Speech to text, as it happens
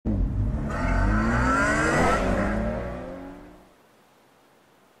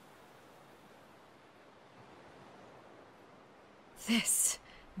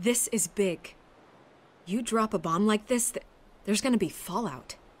This is big. You drop a bomb like this, there's gonna be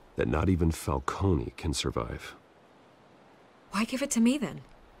fallout. That not even Falcone can survive. Why give it to me then?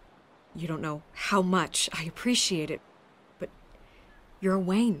 You don't know how much I appreciate it, but you're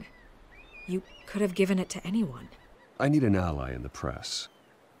Wayne. You could have given it to anyone. I need an ally in the press.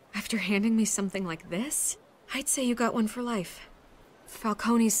 After handing me something like this, I'd say you got one for life.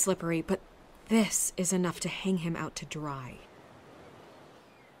 Falcone's slippery, but this is enough to hang him out to dry.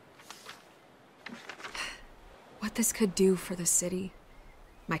 What this could do for the city,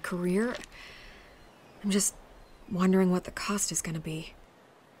 my career, I'm just wondering what the cost is gonna be.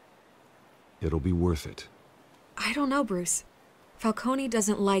 It'll be worth it. I don't know, Bruce. Falcone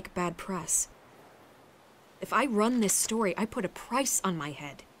doesn't like bad press. If I run this story, I put a price on my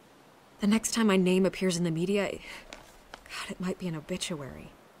head. The next time my name appears in the media, God, it might be an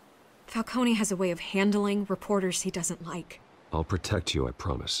obituary. Falcone has a way of handling reporters he doesn't like. I'll protect you, I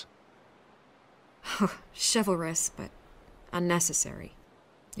promise. Chivalrous, but unnecessary.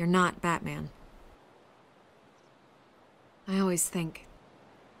 You're not Batman. I always think,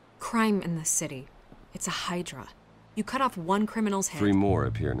 crime in this city, it's a hydra. You cut off one criminal's head. 3 more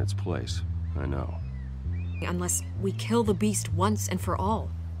appear in its place. I know. Unless we kill the beast once and for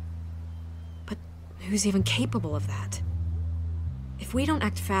all. But who's even capable of that? If we don't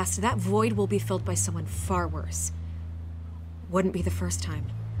act fast, that void will be filled by someone far worse. Wouldn't be the first time.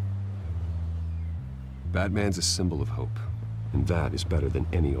 Batman's a symbol of hope, and that is better than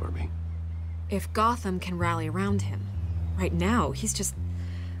any army. If Gotham can rally around him, right now he's just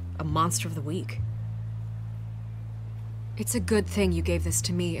a monster of the week. It's a good thing you gave this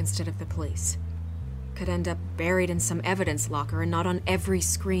to me instead of the police. Could end up buried in some evidence locker and not on every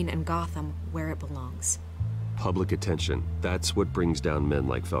screen in Gotham where it belongs. Public attention, that's what brings down men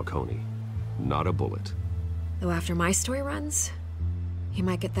like Falcone. Not a bullet. Though after my story runs, he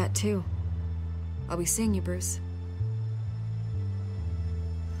might get that too. I'll be seeing you, Bruce.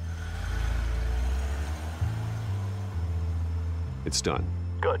 It's done.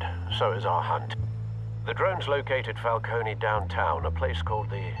 Good. So is our hunt. The drone's located Falcone downtown, a place called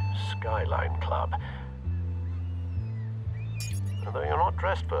the Skyline Club. Although you're not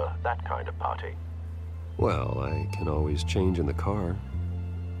dressed for that kind of party. Well, I can always change in the car.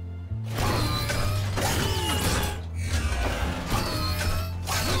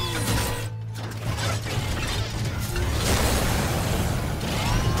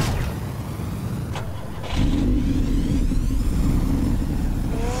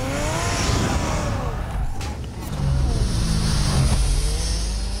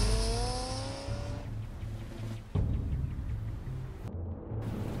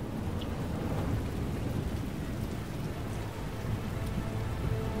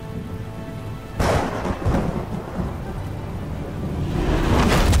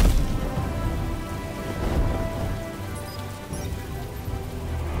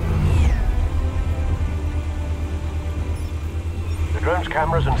 The drone's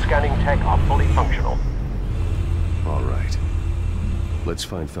cameras and scanning tech are fully functional. All right. Let's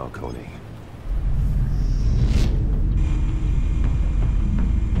find Falcone.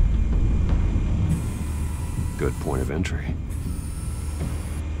 Good point of entry.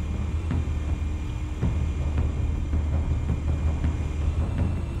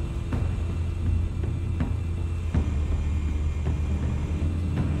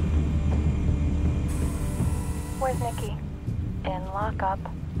 Where's Nikki? In lockup.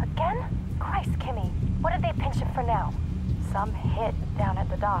 Again? Christ, Kimmy. What did they pinch him for now? Some hit down at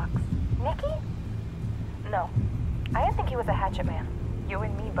the docks. Nikki? No. I didn't think he was a hatchet man. You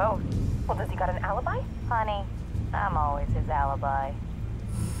and me both. Well, does he got an alibi? Honey, I'm always his alibi.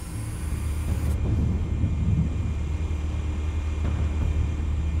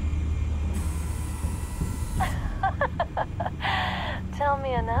 Tell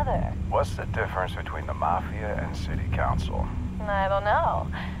me another. What's the difference between the Mafia and City Council? I don't know.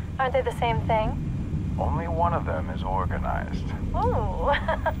 Aren't they the same thing? Only one of them is organized. Ooh,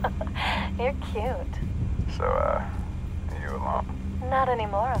 you're cute. So, you alone? Not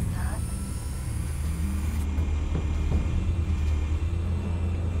anymore, I'm not.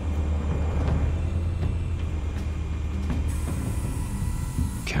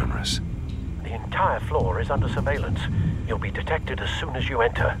 Cameras. The entire floor is under surveillance. You'll be detected as soon as you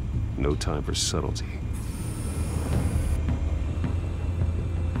enter. No time for subtlety.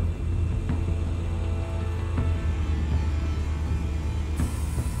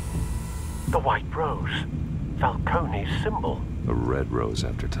 The white rose. Falcone's symbol. A red rose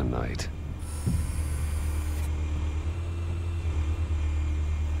after tonight.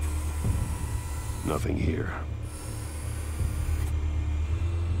 Nothing here.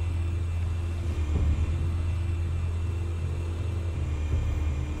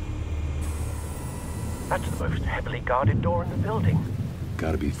 That's the most heavily guarded door in the building.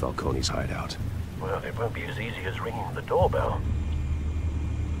 Gotta be Falcone's hideout. Well, it won't be as easy as ringing the doorbell.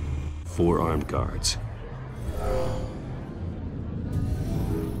 4 armed guards.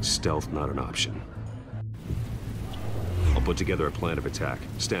 Stealth not an option. I'll put together a plan of attack.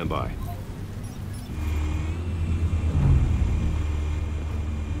 Stand by.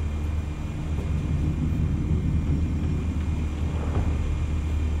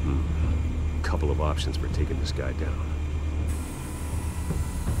 Couple of options for taking this guy down.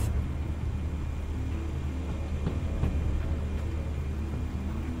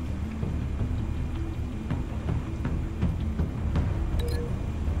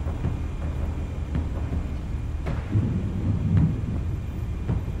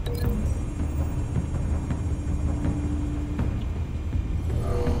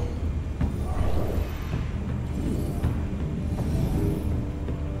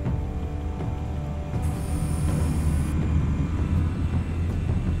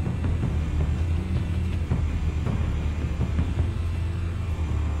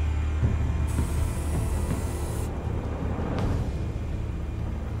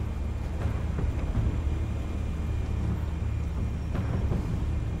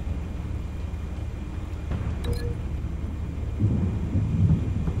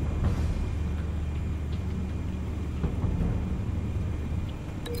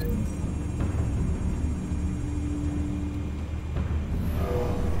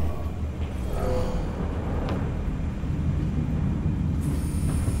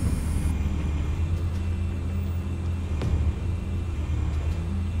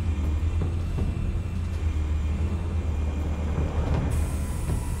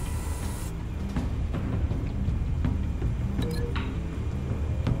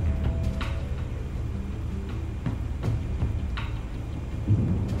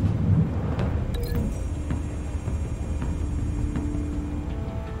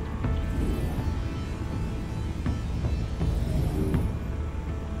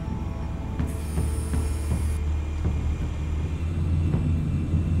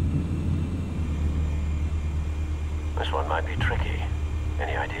 This one might be tricky.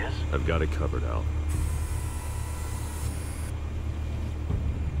 Any ideas? I've got it covered, Al.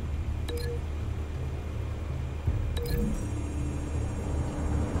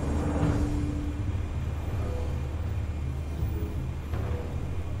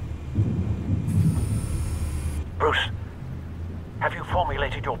 Bruce, have you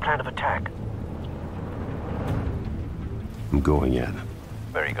formulated your plan of attack? I'm going in.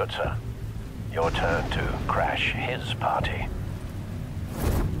 Very good, sir. Your turn to crash his party.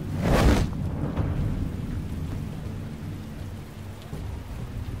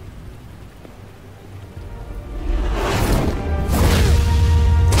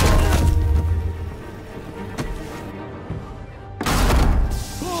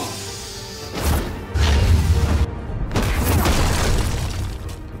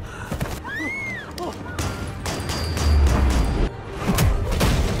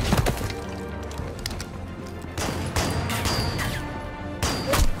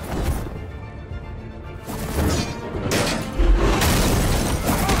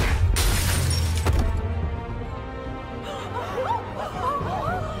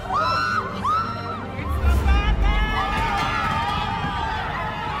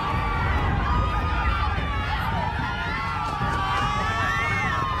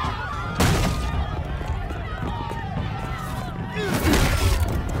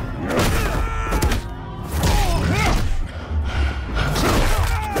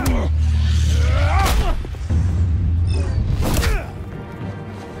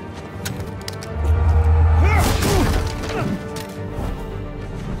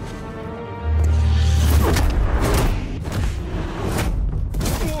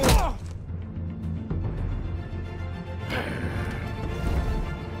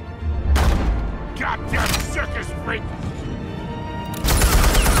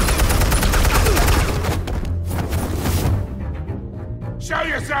 Show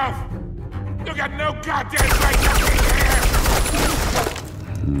yourself! You got no goddamn right to be here!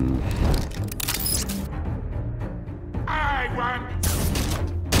 I won!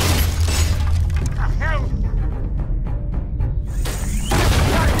 The hell?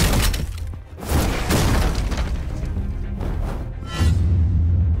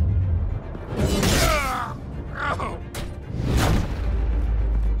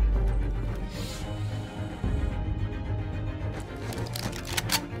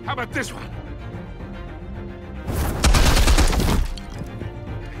 How about this one?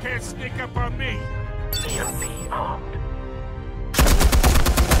 Can't sneak up on me. EMP armed.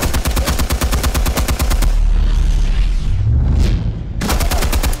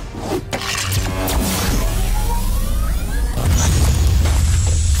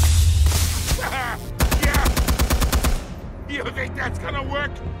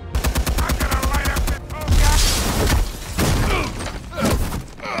 work, I'm gonna light up this whole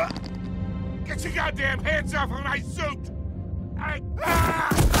guy. Get your goddamn hands off of my suit!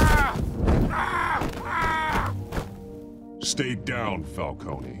 Stay down,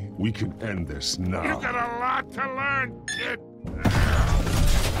 Falcone. We can end this now. You got a lot to learn, kid.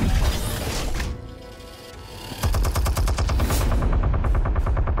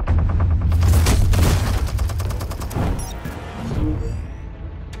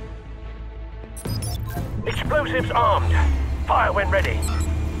 Explosives armed. Fire when ready.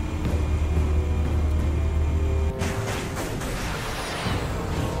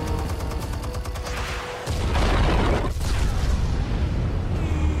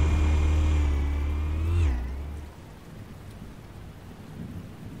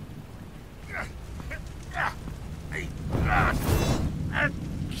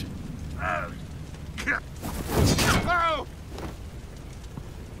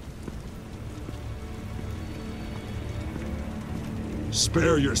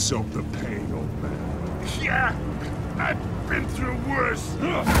 Spare yourself the pain, old man. Yeah, I've been through worse.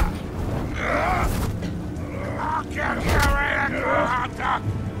 I'll get you right at the hot dog.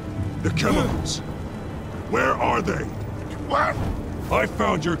 The chemicals. Where are they? What? I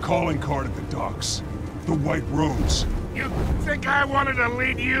found your calling card at the docks. The White Rose. You think I wanted to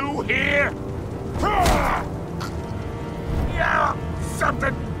lead you here? Yeah,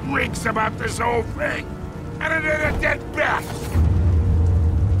 something reeks about this whole thing. And it ain't a dead bat.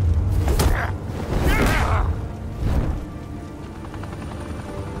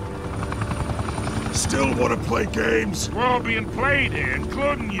 Still want to play games? We're all being played here,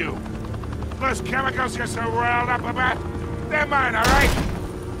 including you. Those chemicals you're so riled up about, they're mine, all right?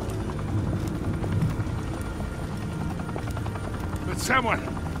 But someone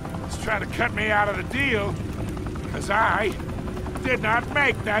is trying to cut me out of the deal because I did not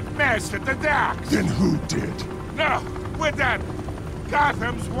make that mess at the docks. Then who did? No, we're done.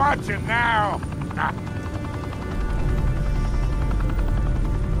 Gotham's watching now.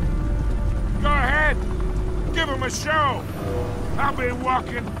 Go ahead. Give him a show. I'll be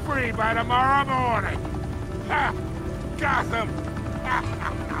walking free by tomorrow morning. Ha! Gotham!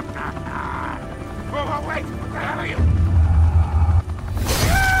 Oh, wait! What the hell are you?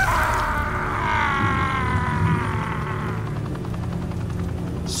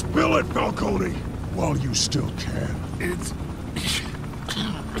 Spill it, Falcone, while you still can. It's...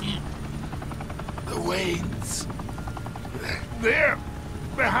 the Waynes. They're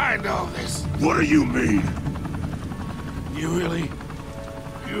behind all this. What do you mean? You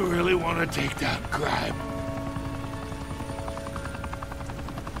really want to take down crime?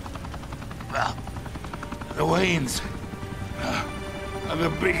 Well, the Waynes are the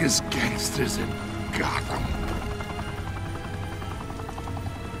biggest gangsters in Gotham.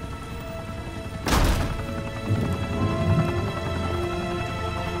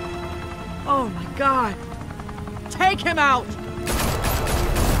 Oh my God! Take him out!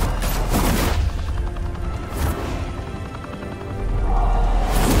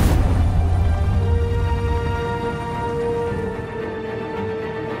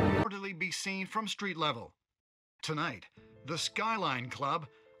 Be seen from street level. Tonight, the Skyline Club,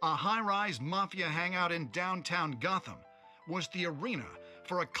 a high-rise mafia hangout in downtown Gotham, was the arena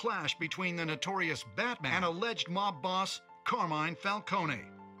for a clash between the notorious Batman and alleged mob boss Carmine Falcone,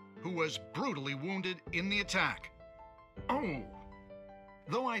 who was brutally wounded in the attack. Oh!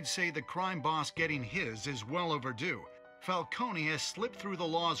 Though I'd say the crime boss getting his is well overdue, Falcone has slipped through the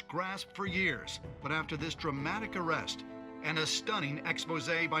law's grasp for years, but after this dramatic arrest and a stunning expose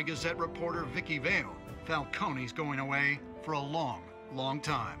by Gazette reporter Vicky Vale, Falcone's going away for a long, long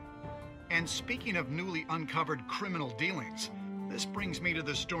time. And speaking of newly uncovered criminal dealings, this brings me to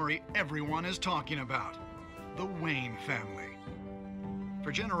the story everyone is talking about, the Wayne family.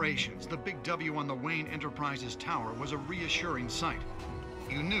 For generations, the big W on the Wayne Enterprises Tower was a reassuring sight.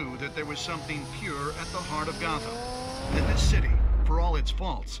 You knew that there was something pure at the heart of Gotham, that this city, for all its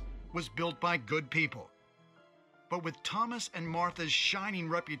faults, was built by good people. But with Thomas and Martha's shining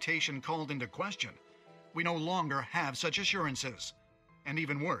reputation called into question, we no longer have such assurances. And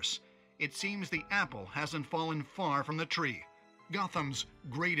even worse, it seems the apple hasn't fallen far from the tree. Gotham's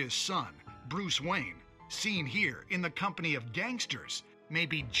greatest son, Bruce Wayne, seen here in the company of gangsters, may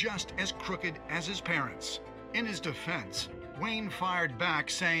be just as crooked as his parents. In his defense, Wayne fired back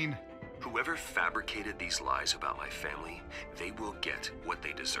saying, "Whoever fabricated these lies about my family, they will get what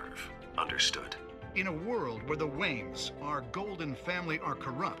they deserve. Understood?" In a world where the Waynes, our golden family, are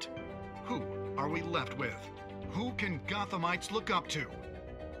corrupt, who are we left with? Who can Gothamites look up to?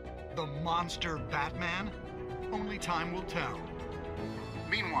 The monster Batman? Only time will tell.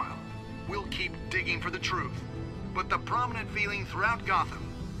 Meanwhile, we'll keep digging for the truth. But the prominent feeling throughout Gotham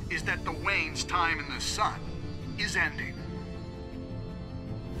is that the Wayne's time in the sun is ending.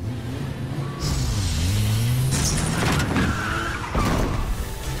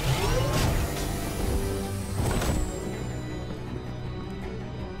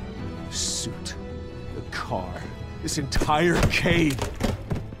 The suit, the car, this entire cave.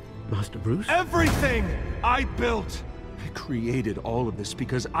 Master Bruce? Everything I built! I created all of this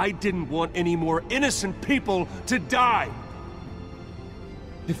because I didn't want any more innocent people to die!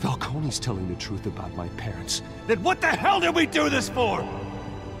 If Falcone's telling the truth about my parents, then what the hell did we do this for?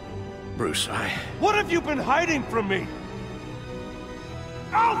 Bruce, What have you been hiding from me?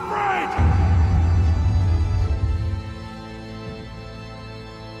 Alfred!